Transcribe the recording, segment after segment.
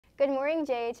Good morning,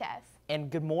 JHS.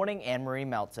 And good morning, Anne-Marie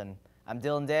Melton. I'm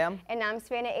Dylan Dam. And I'm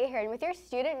Savannah Ahern with your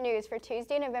student news for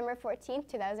Tuesday, November 14th,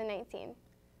 2019.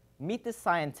 Meet the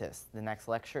Scientists. The next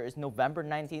lecture is November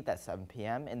 19th at 7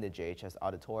 p.m. in the JHS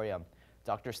Auditorium.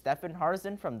 Dr. Stefan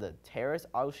Harzen from the Terrace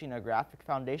Oceanographic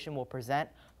Foundation will present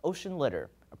Ocean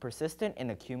Litter, a persistent and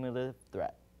accumulative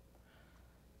threat.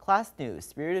 Class news.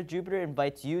 Spirit of Jupiter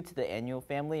invites you to the annual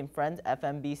Family and Friends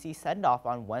FMBC send-off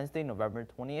on Wednesday, November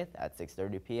 20th at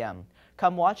 6:30 p.m.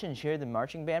 Come watch and hear the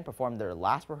marching band perform their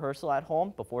last rehearsal at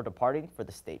home before departing for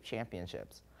the state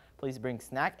championships. Please bring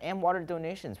snack and water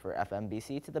donations for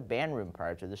FMBC to the band room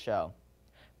prior to the show.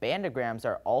 Bandograms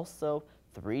are also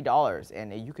 $3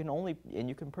 and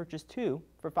you can purchase 2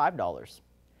 for $5.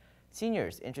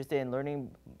 Seniors interested in learning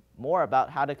more about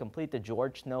how to complete the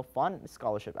George Snow Fund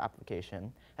Scholarship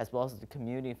application, as well as the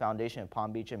Community Foundation of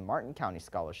Palm Beach and Martin County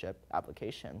Scholarship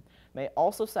application, may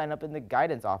also sign up in the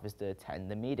guidance office to attend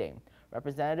the meeting.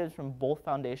 Representatives from both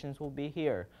foundations will be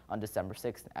here on December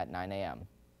 6th at 9 a.m.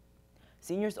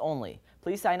 Seniors only,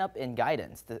 please sign up in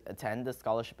guidance to attend the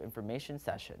scholarship information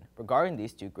session regarding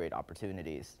these two great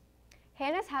opportunities.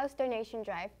 Hannah's House Donation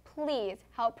Drive. Please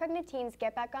help pregnant teens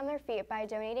get back on their feet by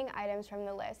donating items from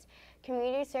the list.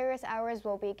 Community service hours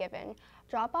will be given.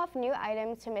 Drop off new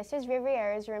items to Mrs.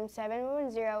 Riviera's room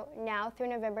 710 now through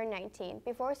November 19th,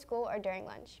 before school or during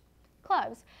lunch.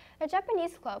 Clubs. The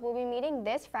Japanese Club will be meeting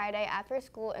this Friday after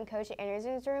school in Coach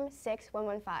Anderson's room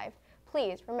 6115.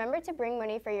 Please remember to bring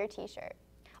money for your t-shirt.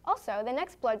 Also, the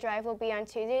next blood drive will be on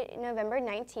Tuesday, November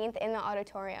 19th in the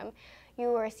auditorium. You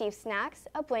will receive snacks,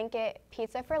 a blanket,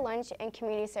 pizza for lunch, and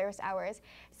community service hours.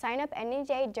 Sign up any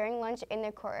day during lunch in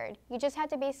the courtyard. You just have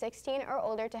to be 16 or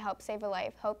older to help save a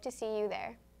life. Hope to see you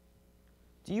there.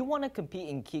 Do you want to compete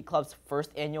in Key Club's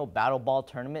first annual Battle Ball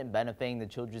tournament benefiting the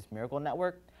Children's Miracle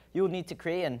Network? You will need to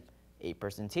create an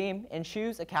 8-person team and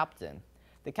choose a captain.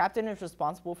 The captain is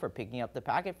responsible for picking up the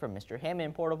packet from Mr.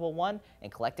 Hammond Portable 1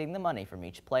 and collecting the money from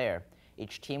each player.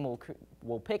 Each team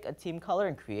will pick a team color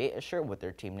and create a shirt with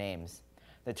their team names.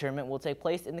 The tournament will take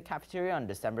place in the cafeteria on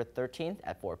December 13th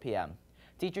at 4 p.m.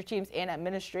 Teacher teams and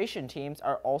administration teams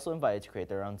are also invited to create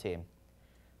their own team.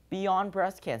 Beyond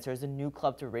Breast Cancer is a new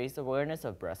club to raise awareness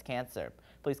of breast cancer.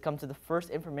 Please come to the first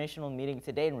informational meeting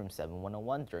today in room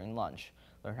 7101 during lunch.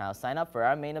 Learn how to sign up for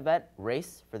our main event,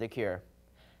 Race for the Cure.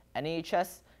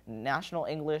 NEHS National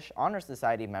English Honor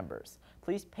Society members,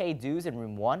 please pay dues in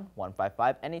room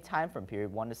 155 anytime from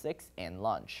period 1 to 6 and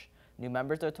lunch. New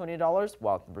members are $20,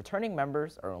 while returning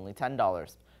members are only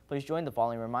 $10. Please join the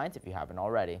following reminds if you haven't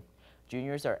already.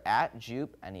 Juniors are at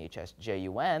Jupe NEHS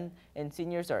JUN, and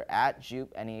seniors are at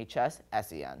Jupe NEHS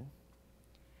SEN.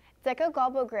 Deco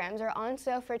Gobblograms are on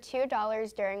sale for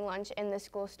 $2 during lunch in the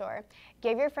school store.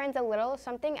 Give your friends a little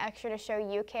something extra to show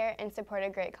you care and support a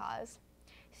great cause.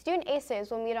 Student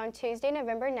Aces will meet on Tuesday,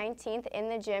 November 19th in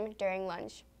the gym during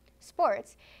lunch.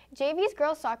 Sports. JV's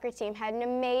girls soccer team had an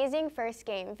amazing first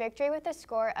game victory with a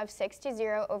score of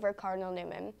 6-0 over Cardinal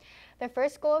Newman. The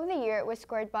first goal of the year was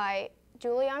scored by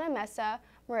Juliana Mesa,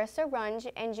 Marissa Runge,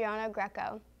 and Gianna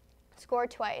Greco. Scored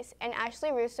twice, and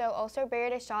Ashley Russo also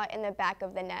buried a shot in the back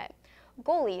of the net.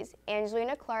 Goalies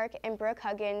Angelina Clark and Brooke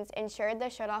Huggins ensured the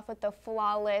shutoff with the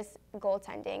flawless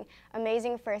goaltending.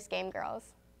 Amazing first game,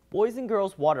 girls. Boys and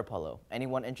girls water polo.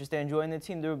 Anyone interested in joining the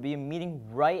team, there will be a meeting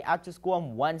right after school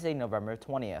on Wednesday, November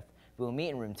 20th. We will meet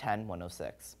in room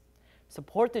 10106.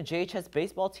 Support the JHS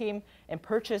baseball team and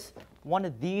purchase one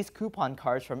of these coupon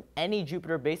cards from any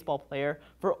Jupiter baseball player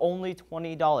for only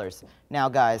 $20. Now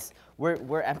guys,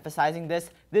 we're emphasizing this.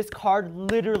 This card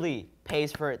literally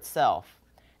pays for itself.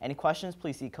 Any questions,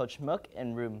 please see Coach Mook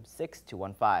in room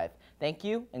 6215. Thank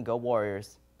you and go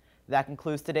Warriors. That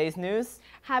concludes today's news.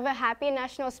 Have a happy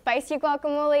National Spicy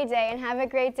Guacamole Day and have a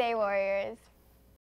great day, Warriors.